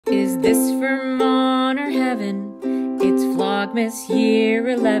this Vermont or heaven? It's Vlogmas year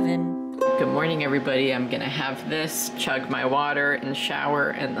 11. Good morning, everybody. I'm gonna have this, chug my water, and shower,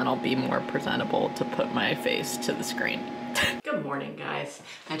 and then I'll be more presentable to put my face to the screen. Good morning, guys.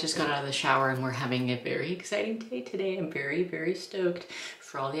 I just got out of the shower and we're having a very exciting day today. I'm very, very stoked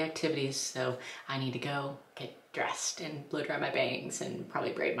for all the activities, so I need to go get dressed and blow dry my bangs and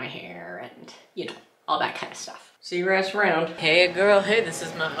probably braid my hair and, you know, all that kind of stuff. See you guys around. Hey girl, hey, this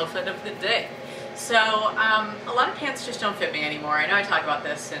is my outfit of the day. So, a lot of pants just don't fit me anymore. I know I talk about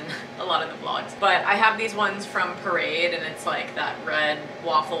this in a lot of the vlogs, but I have these ones from Parade and it's like that red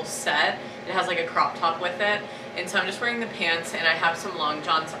waffle set. It has like a crop top with it. And so I'm just wearing the pants and I have some long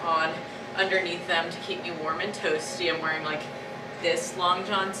johns on underneath them to keep me warm and toasty. I'm wearing like this long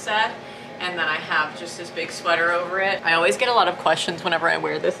john set. And then I have just this big sweater over it. I always get a lot of questions whenever I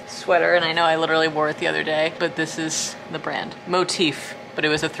wear this sweater, and I know I literally wore it the other day, but this is the brand. Motif, but it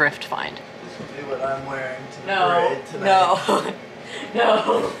was a thrift find. This will be what I'm wearing to the parade tonight.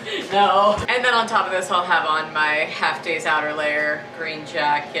 No. And then on top of this, I'll have on my half day's outer layer, green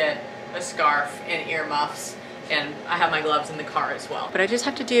jacket, a scarf, and earmuffs. And I have my gloves in the car as well. But I just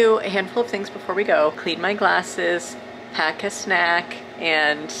have to do a handful of things before we go. Clean my glasses, pack a snack,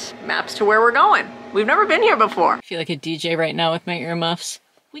 and maps to where we're going. We've never been here before. I feel like a DJ right now with my earmuffs.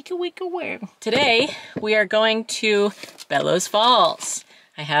 Wicka wicka where. Today, we are going to Bellows Falls.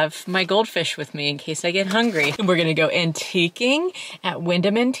 I have my goldfish with me in case I get hungry. We're gonna go antiquing at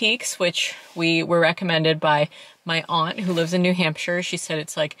Wyndham Antiques, which we were recommended by my aunt who lives in New Hampshire. She said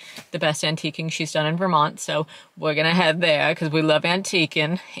it's like the best antiquing she's done in Vermont, so we're gonna head there because we love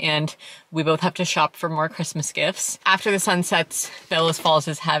antiquing and we both have to shop for more Christmas gifts. After the sun sets, Bellows Falls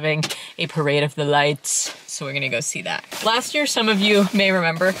is having a parade of the lights, so we're gonna go see that. Last year, some of you may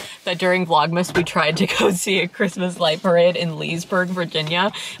remember that during Vlogmas, we tried to go see a Christmas light parade in Leesburg,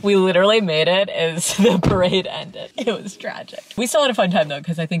 Virginia. We literally made it as the parade ended. It was tragic. We still had a fun time though,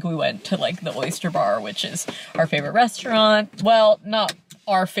 because I think we went to like the Oyster Bar, which is our favorite restaurant. Well, not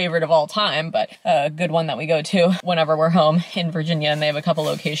our favorite of all time, but a good one that we go to whenever we're home in Virginia, and they have a couple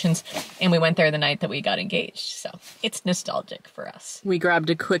locations, and we went there the night that we got engaged, so it's nostalgic for us. We grabbed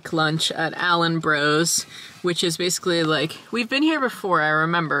a quick lunch at Allen Bros, which is basically like, we've been here before, I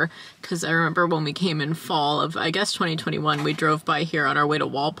remember, because I remember when we came in fall of, I guess 2021, we drove by here on our way to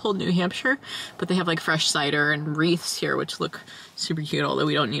Walpole, New Hampshire, but they have like fresh cider and wreaths here, which look super cute, although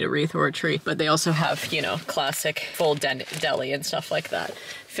we don't need a wreath or a tree. But they also have, you know, classic full deli and stuff like that.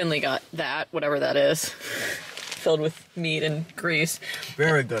 Finley got that, whatever that is, filled with meat and grease.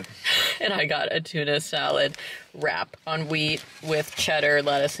 Very good. And I got a tuna salad wrap on wheat with cheddar,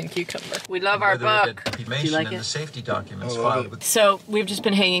 lettuce, and cucumber. We love our book. Do you like it? The safety documents filed with. So we've just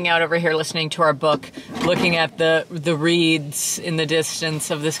been hanging out over here listening to our book, looking at the reeds in the distance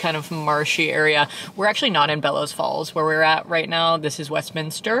of this kind of marshy area. We're actually not in Bellows Falls where we're at right now. This is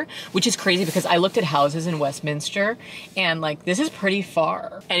Westminster, which is crazy because I looked at houses in Westminster and like this is pretty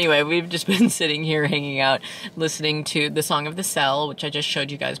far. Anyway, we've just been sitting here hanging out, listening to the Song of the Cell, which I just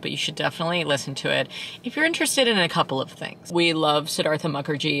showed you guys, but you should definitely listen to it if you're interested in a couple of things. We love Siddhartha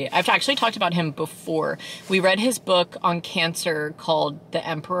Mukherjee. I've actually talked about him before. We read his book on cancer called The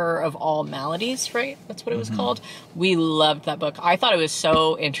Emperor of All Maladies, right? That's what it was called. We loved that book. I thought it was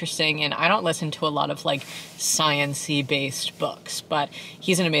so interesting, and I don't listen to a lot of like science-y based books, but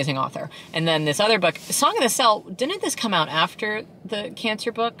he's an amazing author. And then this other book, Song of the Cell, didn't this come out after the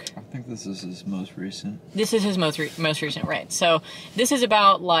cancer book? I think this is his most recent. This is his most recent, right? So this is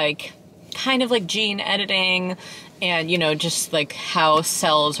about like kind of like gene editing and, you know, just like how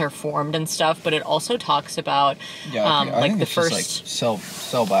cells are formed and stuff, but it also talks about I think the it's first just like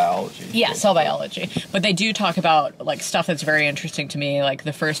cell biology. Yeah, cell biology. But they do talk about like stuff that's very interesting to me, like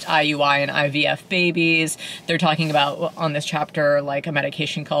the first IUI and IVF babies. They're talking about on this chapter like a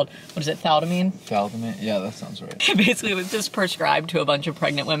medication called, what is it, thalidomide? Thalidomide? Yeah, that sounds right. Basically, it was just prescribed to a bunch of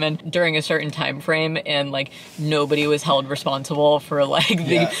pregnant women during a certain time frame, and like nobody was held responsible for like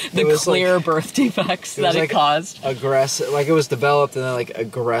the clear like, birth defects that it caused. Aggressive, like it was developed and then like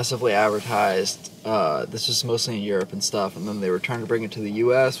aggressively advertised. This was mostly in Europe and stuff, and then they were trying to bring it to the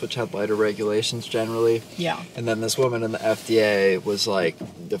US, which had lighter regulations generally. Yeah. And then this woman in the FDA was like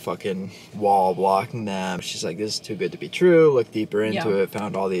the fucking wall blocking them. She's like, this is too good to be true. Looked deeper into it,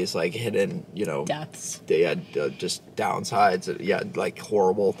 found all these like hidden, you know, deaths. They had just downsides. Yeah, like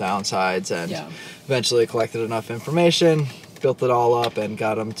horrible downsides, and eventually collected enough information, built it all up, and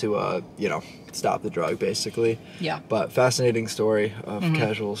got them to you know, stop the drug, basically. Yeah. But fascinating story of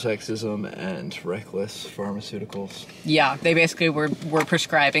casual sexism and reckless pharmaceuticals. Yeah, they basically were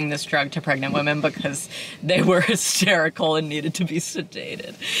prescribing this drug to pregnant women because they were hysterical and needed to be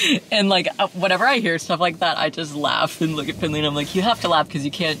sedated. And like, whenever I hear stuff like that, I just laugh and look at Finley and I'm like, you have to laugh because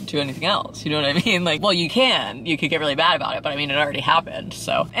you can't do anything else. You know what I mean? Like, well, you could get really bad about it, but I mean, it already happened.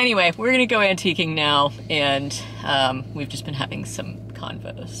 So anyway, we're gonna go antiquing now, and we've just been having some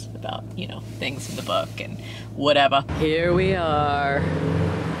convos about, you know, things in the book and whatever. Here we are,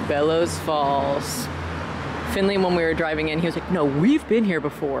 Bellows Falls. Finley, when we were driving in, he was like, no, we've been here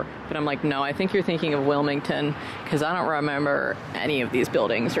before. But I'm like, no, I think you're thinking of Wilmington, because I don't remember any of these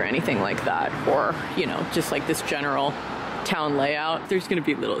buildings or anything like that, or, you know, just like this general town layout. There's gonna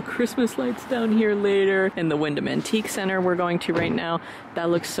be little Christmas lights down here later, and the Wyndham Antique Center we're going to right now.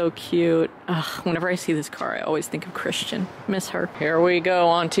 That looks so cute. Ugh, whenever I see this car, I always think of Christian. Miss her. Here we go,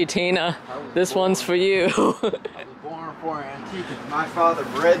 Auntie Tina. This one's for you. I was born for antiquing. My father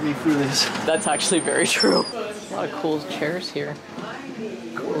bred me for this. That's actually very true. A lot of cool chairs here.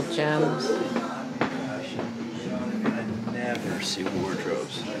 Cool gems. I never see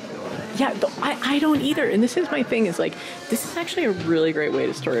wardrobes. Yeah, I don't either. And this is my thing, is like, this is actually a really great way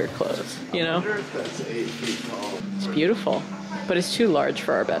to store your clothes, you know? I wonder if that's 8 feet tall. It's beautiful, but it's too large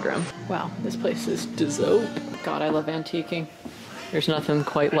for our bedroom. Wow, this place is dope. God, I love antiquing. There's nothing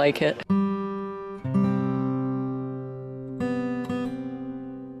quite like it.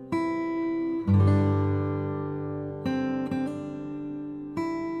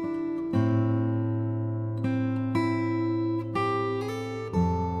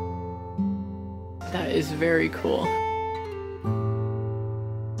 That is very cool.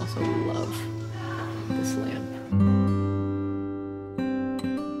 Also love this lamp.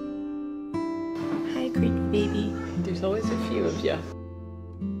 Hi, creepy baby. There's always a few of you.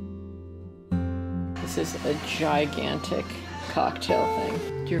 This is a gigantic cocktail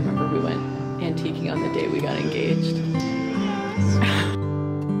thing. Do you remember we went antiquing on the day we got engaged?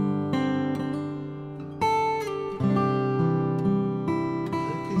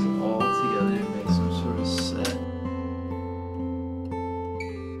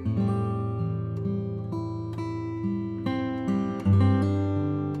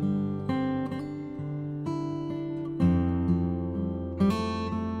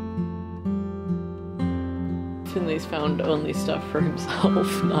 Finley's found only stuff for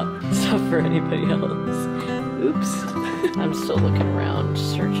himself, not stuff for anybody else. Oops. I'm still looking around,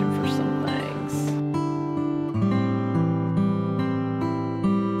 searching for some things.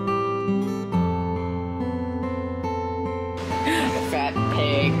 Fat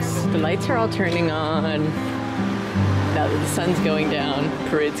pigs. The lights are all turning on. Now that the sun's going down,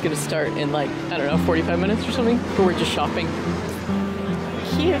 parade's gonna start in like, I don't know, 45 minutes or something, but we're just shopping.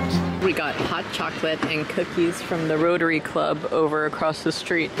 Cute. We got hot chocolate and cookies from the Rotary Club over across the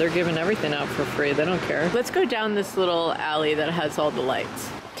street. They're giving everything out for free. They don't care. Let's go down this little alley that has all the lights.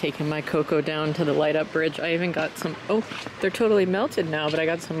 Taking my cocoa down to the light up bridge. I even got some, oh, they're totally melted now, but I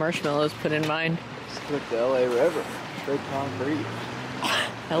got some marshmallows put in mine. It's like the LA River. Straight concrete.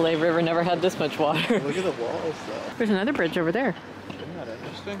 LA River never had this much water. Look at the walls though. There's another bridge over there. Isn't that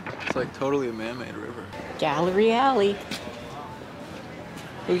interesting? It's like totally a man-made river. Gallery Alley.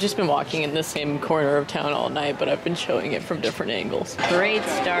 We've just been walking in the same corner of town all night, but I've been showing it from different angles. Parade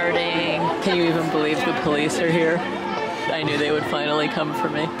starting. Can you even believe the police are here? I knew they would finally come for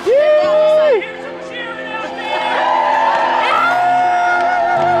me. Yay!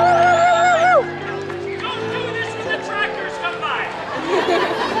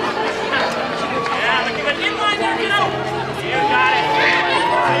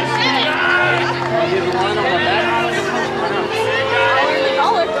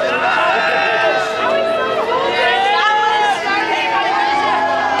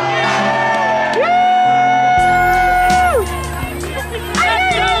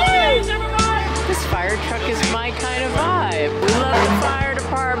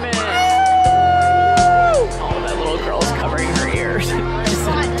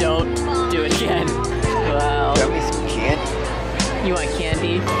 You want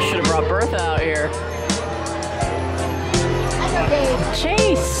candy? Should have brought Bertha out here.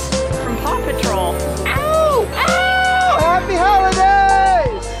 Chase from Paw Patrol. Ow! Ow! Happy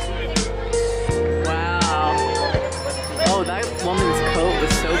holidays! Wow. Oh, that woman's coat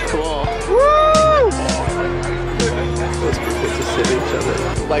was so cool. Woo! Those people just hit each other.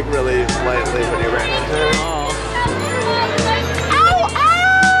 Like really lightly when he ran into her. Oh.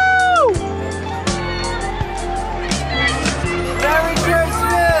 Merry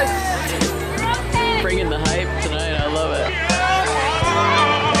Christmas! Bringing the hype tonight, I love it.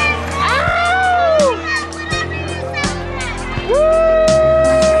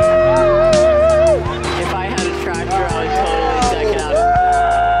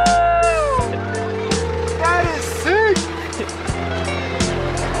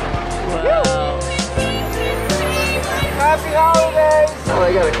 holidays! Oh,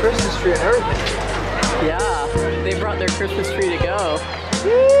 they got a Christmas tree and everything. Yeah, they brought their Christmas tree to go.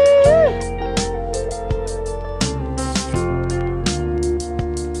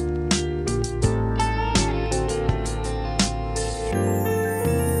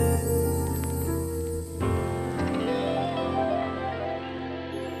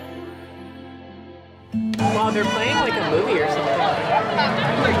 Wow, they're playing like a movie or something.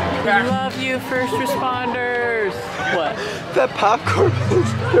 We love you, first responders. What? That popcorn,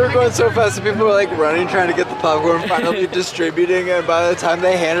 they were going so fast and people were like running trying to get the popcorn, finally distributing it. And by the time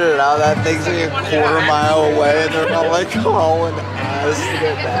they handed it out, that thing's like a quarter-mile away and they're not like hauling ass to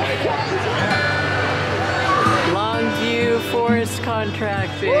get back. Longview Forest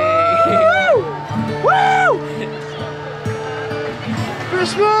Contracting. Woo! Woo!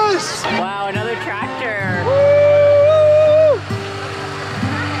 Christmas! Wow, another tractor. Woo!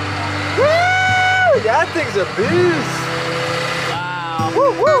 That thing's a beast! Wow.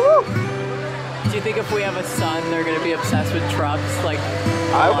 Woo, woo, woo. Do you think if we have a son, they're gonna be obsessed with trucks? Like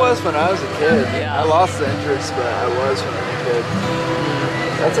I was when I was a kid. Yeah. I lost the interest, but I was when I was a kid.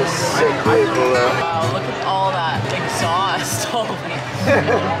 That's a sick vehicle though. Wow, look at all that exhaust.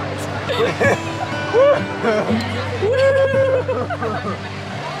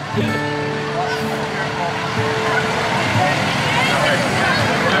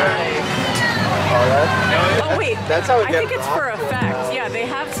 Oh wait, that's how it I think it's for effect. Yeah, they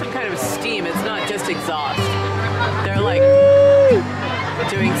have some kind of steam. It's not just exhaust. They're like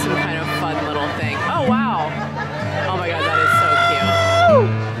doing some kind of fun little thing. Oh wow. Oh my god, that is so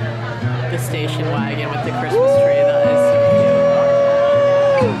cute. The station wagon with the Christmas tree. That is so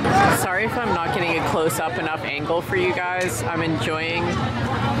cute. Sorry if I'm not getting a close-up enough angle for you guys. I'm enjoying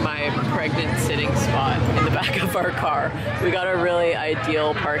my pregnant sitting spot in the back of our car. We got a really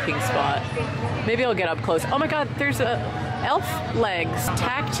ideal parking spot. Maybe I'll get up close. Oh my god, there's a elf legs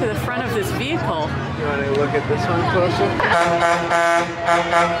tacked to the front of this vehicle. You want to look at this one closer?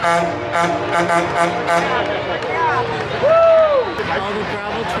 All the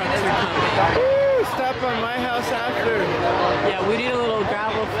gravel trucks are coming. Woo! Stop on my house after. Yeah, we need a little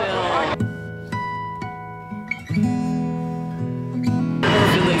gravel fill.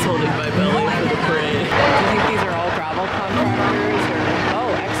 Finley's holding my belly for the parade. Do you think these are all gravel contractors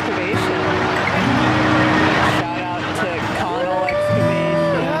or excavation? Shout out to Connell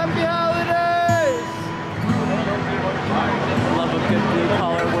Excavation. Happy holidays! Love a good blue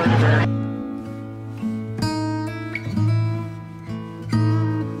collar worker.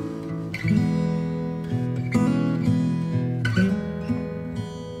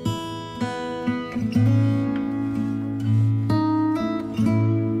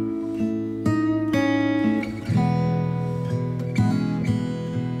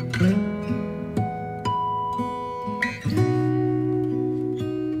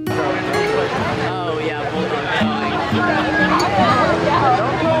 Oh yeah, bulldog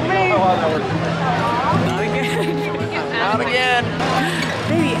going. Not again. Not again.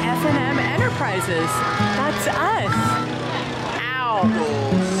 Baby, F&M Enterprises. That's us. Ow.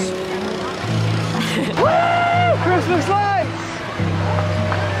 Woo! Christmas lights!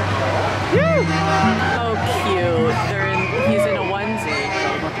 Oh, cute. He's in a onesie.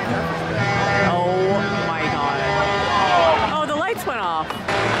 Oh my god. Oh, the lights went off.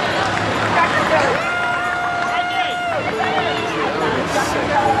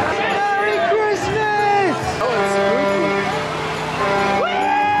 Merry Christmas! Oh, it's spooky. Woo!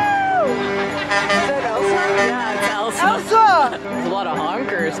 Is that Elsa? Yeah, it's Elsa. Elsa! There's a lot of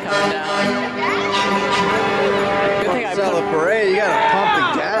honkers coming down. Good thing I Sell the parade, you gotta pump the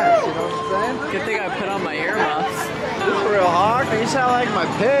gas, you know what I'm saying? Good thing I put on my earmuffs. This is real hard. You sound like my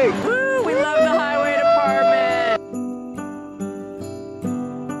pig. Woo! We love the highway department.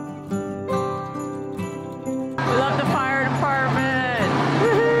 We love the fire department.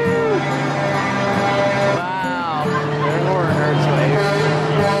 Woohoo! Wow. Their horn hurts my ears.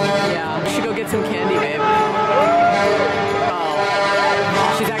 Yeah, we should go get some candy, babe.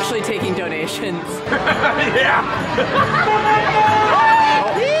 Oh, she's actually taking donations. Yeah.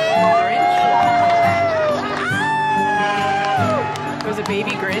 There's a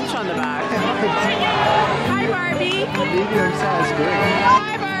baby Grinch on the back. Hi, Barbie. Medium size green.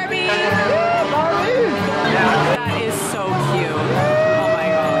 Hi, Barbie. That is so cute. Oh my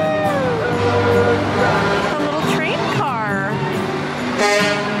god. A little train car.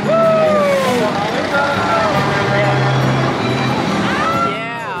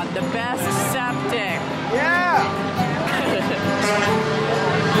 Yeah, the best septic. Yeah!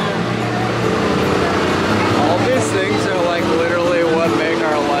 All these things are like literally what make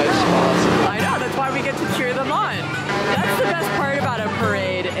our lives possible. I know, that's why we get to cheer them on. That's the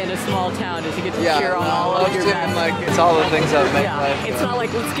cheer on all of your best. Like, it's all the things that make Yeah, life it's go. not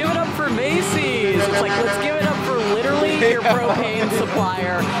like, let's give it up for Macy's. It's like, let's give it up for literally your propane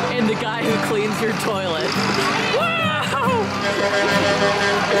supplier and the guy who cleans your toilet. Wow!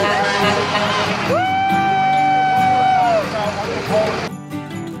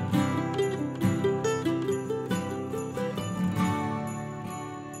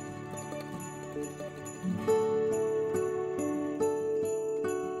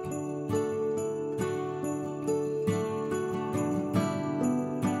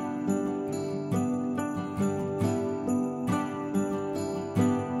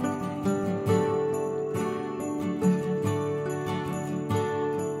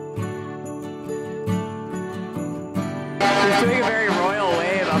 He's doing a very royal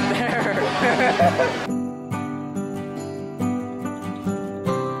wave up there.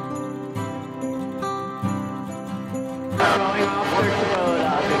 Showing off their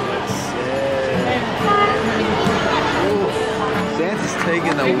Kubota. Santa's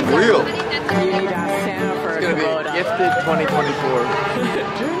taking the wheel. You need to ask Santa for a It's gonna be Kubota. gifted 2024.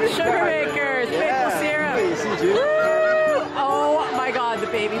 Sugar makers, maple syrup. Hey, you see, Jude? Oh my God, the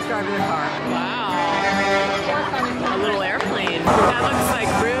baby's driving the car. Wow. A little airplane. That looks like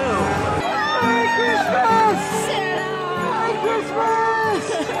Rue. Merry Christmas! Santa! Merry Christmas!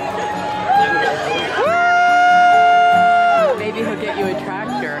 Maybe he'll get you a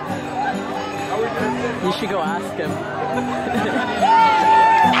tractor. You should go ask him.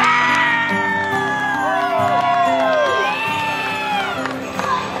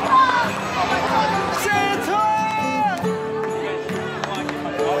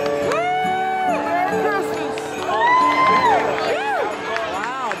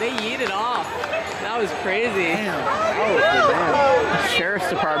 Wow, they yeeted off. That was crazy. Sheriff's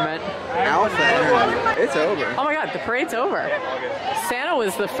Department. Alpha. It's over. Oh my God, the parade's over. Santa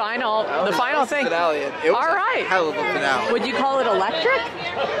was the final thing. Finale. It was All right. a hell of a finale. Would you call it electric?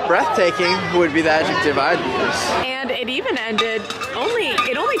 Breathtaking would be the adjective I'd use. And it even ended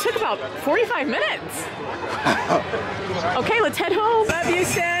it only took about 45 minutes. Okay, let's head home. Love you,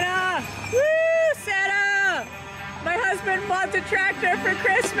 Santa. Woo, Santa! My husband wants a tractor for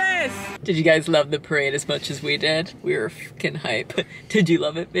Christmas. Did you guys love the parade as much as we did? We were fucking hype. Did you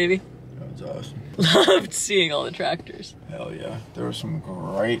love it, baby? That was awesome. Loved seeing all the tractors. Hell yeah. There were some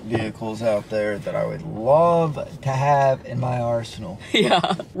great vehicles out there that I would love to have in my arsenal.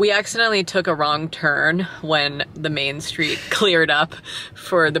 Yeah. We accidentally took a wrong turn when the main street cleared up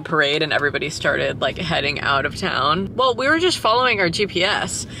for the parade and everybody started like heading out of town. Well, we were just following our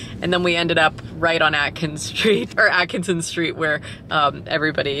GPS and then we ended up right on Atkinson Street where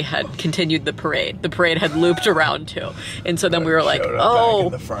everybody had continued the parade. The parade had looped around too. And so then we were like, oh. Back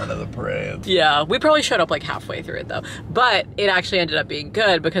in the front of the parade. Yeah, we probably showed up like halfway through it though. But it actually ended up being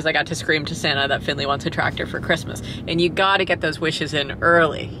good because I got to scream to Santa that Finley wants a tractor for Christmas. And you gotta get those wishes in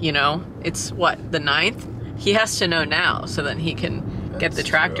early, you know? It's what, the 9th? He has to know now so then he can get the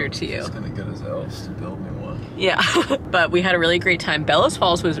tractor to you. He's gonna get his elves to build me one. Yeah, but we had a really great time. Bellows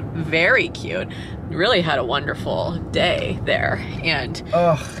Falls was very cute. Really had a wonderful day there. And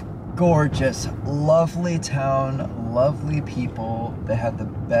ugh, gorgeous. Lovely town, lovely people. They had the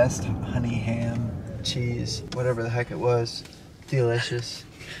best honey ham, cheese, whatever the heck it was. Delicious.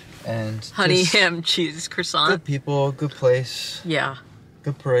 And honey ham cheese croissant. good people, good place, Yeah.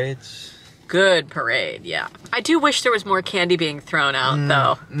 good parades. Good parade, yeah. I do wish there was more candy being thrown out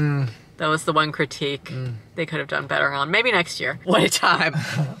though. That was the one critique they could have done better on. Maybe next year. What a time.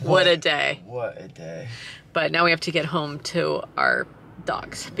 What a day. What a day. But now we have to get home to our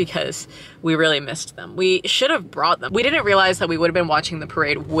dogs because we really missed them. We should have brought them. We didn't realize that we would have been watching the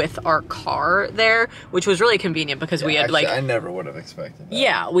parade with our car there, which was really convenient because we had actually, like... I never would have expected that.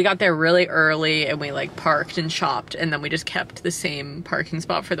 Yeah, we got there really early and we like parked and shopped and then we just kept the same parking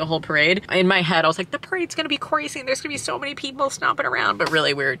spot for the whole parade. In my head, I was like, the parade's gonna be crazy and there's gonna be so many people stomping around, but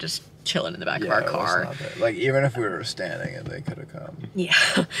really we were just chilling in the back of our car. It was not bad. Like, even if we were standing and they could have come.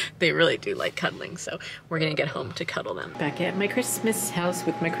 Yeah, they really do like cuddling, so we're gonna get home to cuddle them. Back at my Christmas house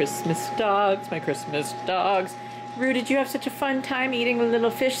with my Christmas dogs, Rue, did you have such a fun time eating a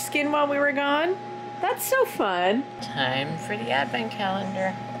little fish skin while we were gone? That's so fun. Time for the advent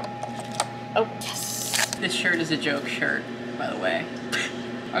calendar. Oh, yes. This shirt is a joke shirt, by the way.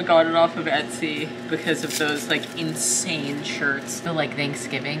 I got it off of Etsy because of those like insane shirts. The like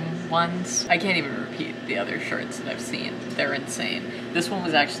Thanksgiving ones. I can't even repeat the other shirts that I've seen. They're insane. This one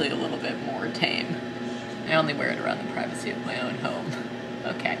was actually a little bit more tame. I only wear it around the privacy of my own home.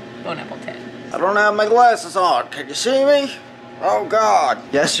 Okay, Bon Appetit. I don't have my glasses on. Can you see me? Oh God.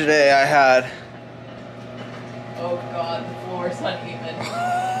 Yesterday I had... Oh God, the floor's uneven.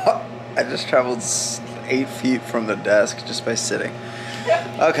 I just traveled 8 feet from the desk just by sitting.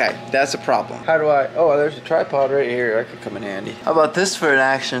 Okay, that's a problem. How do I? Oh, there's a tripod right here. That could come in handy. How about this for an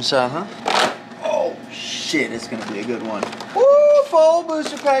action shot, huh? Oh shit, it's gonna be a good one. Woo, full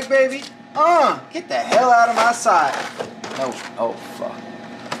booster pack, baby. Get the hell out of my sight. No, oh fuck.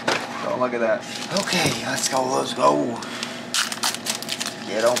 Oh, look at that. Okay, let's go, let's go.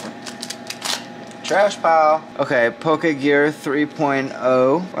 Get open. Trash pile. Okay, Poke Gear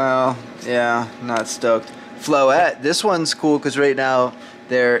 3.0. Well, yeah, not stoked. Floette, this one's cool because right now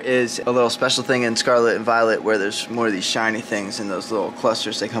there is a little special thing in Scarlet and Violet where there's more of these shiny things in those little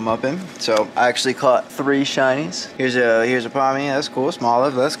clusters they come up in. So I actually caught 3 shinies. Here's a Pommy, that's cool. Small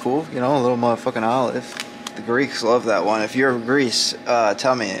olive, that's cool. You know, a little motherfucking olive. The Greeks love that one. If you're in Greece,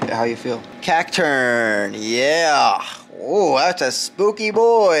 tell me how you feel. Cacturn, yeah. Oh, that's a spooky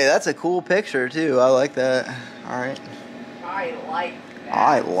boy. That's a cool picture too. I like that. All right. I like that.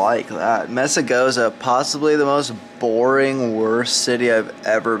 I like that. Messagoza, possibly the most boring, worst city I've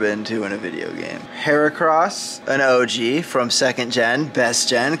ever been to in a video game. Heracross, an OG from 2nd gen, best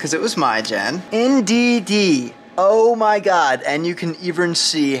gen, because it was my gen. NDD, oh my god. And you can even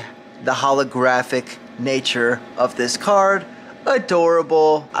see the holographic nature of this card.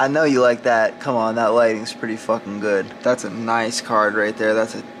 Adorable. I know you like that. Come on, that lighting's pretty fucking good. That's a nice card right there.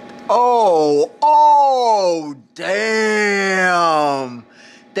 That's a... Oh, damn.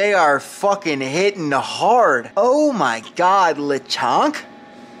 They are fucking hitting hard. Oh my god, Lechonk?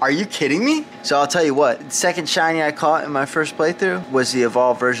 Are you kidding me? So I'll tell you what, second shiny I caught in my first playthrough was the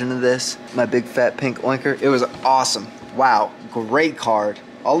evolved version of this. My big fat pink oinker. It was awesome. Wow, great card.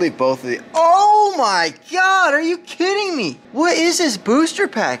 I'll leave both of the... Oh my god, are you kidding me? What is this booster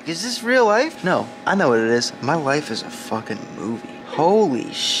pack? Is this real life? No, I know what it is. My life is a fucking movie.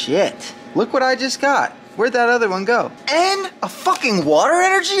 Holy shit. Look what I just got. Where'd that other one go? And a fucking water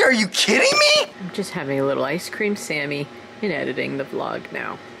energy? Are you kidding me? I'm just having a little ice cream Sammy and editing the vlog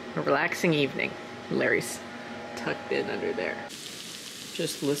now. A relaxing evening. Larry's tucked in under there.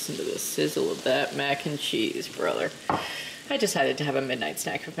 Just listen to the sizzle of that mac and cheese, brother. I decided to have a midnight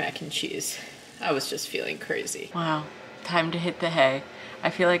snack of mac and cheese. I was just feeling crazy. Wow, time to hit the hay. I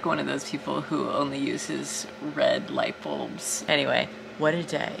feel like one of those people who only uses red light bulbs. Anyway, what a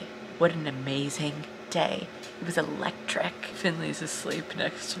day. What an amazing day. It was electric. Finley's asleep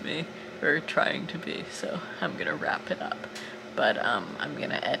next to me, or trying to be, so I'm gonna wrap it up. But I'm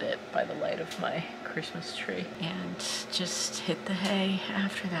gonna edit by the light of my Christmas tree and just hit the hay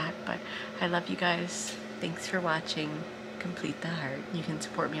after that. But I love you guys. Thanks for watching. Complete the heart. You can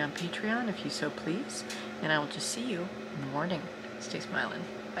support me on Patreon if you so please, and I will just see you in the morning. Stay smiling.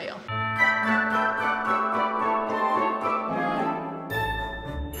 Bye, y'all.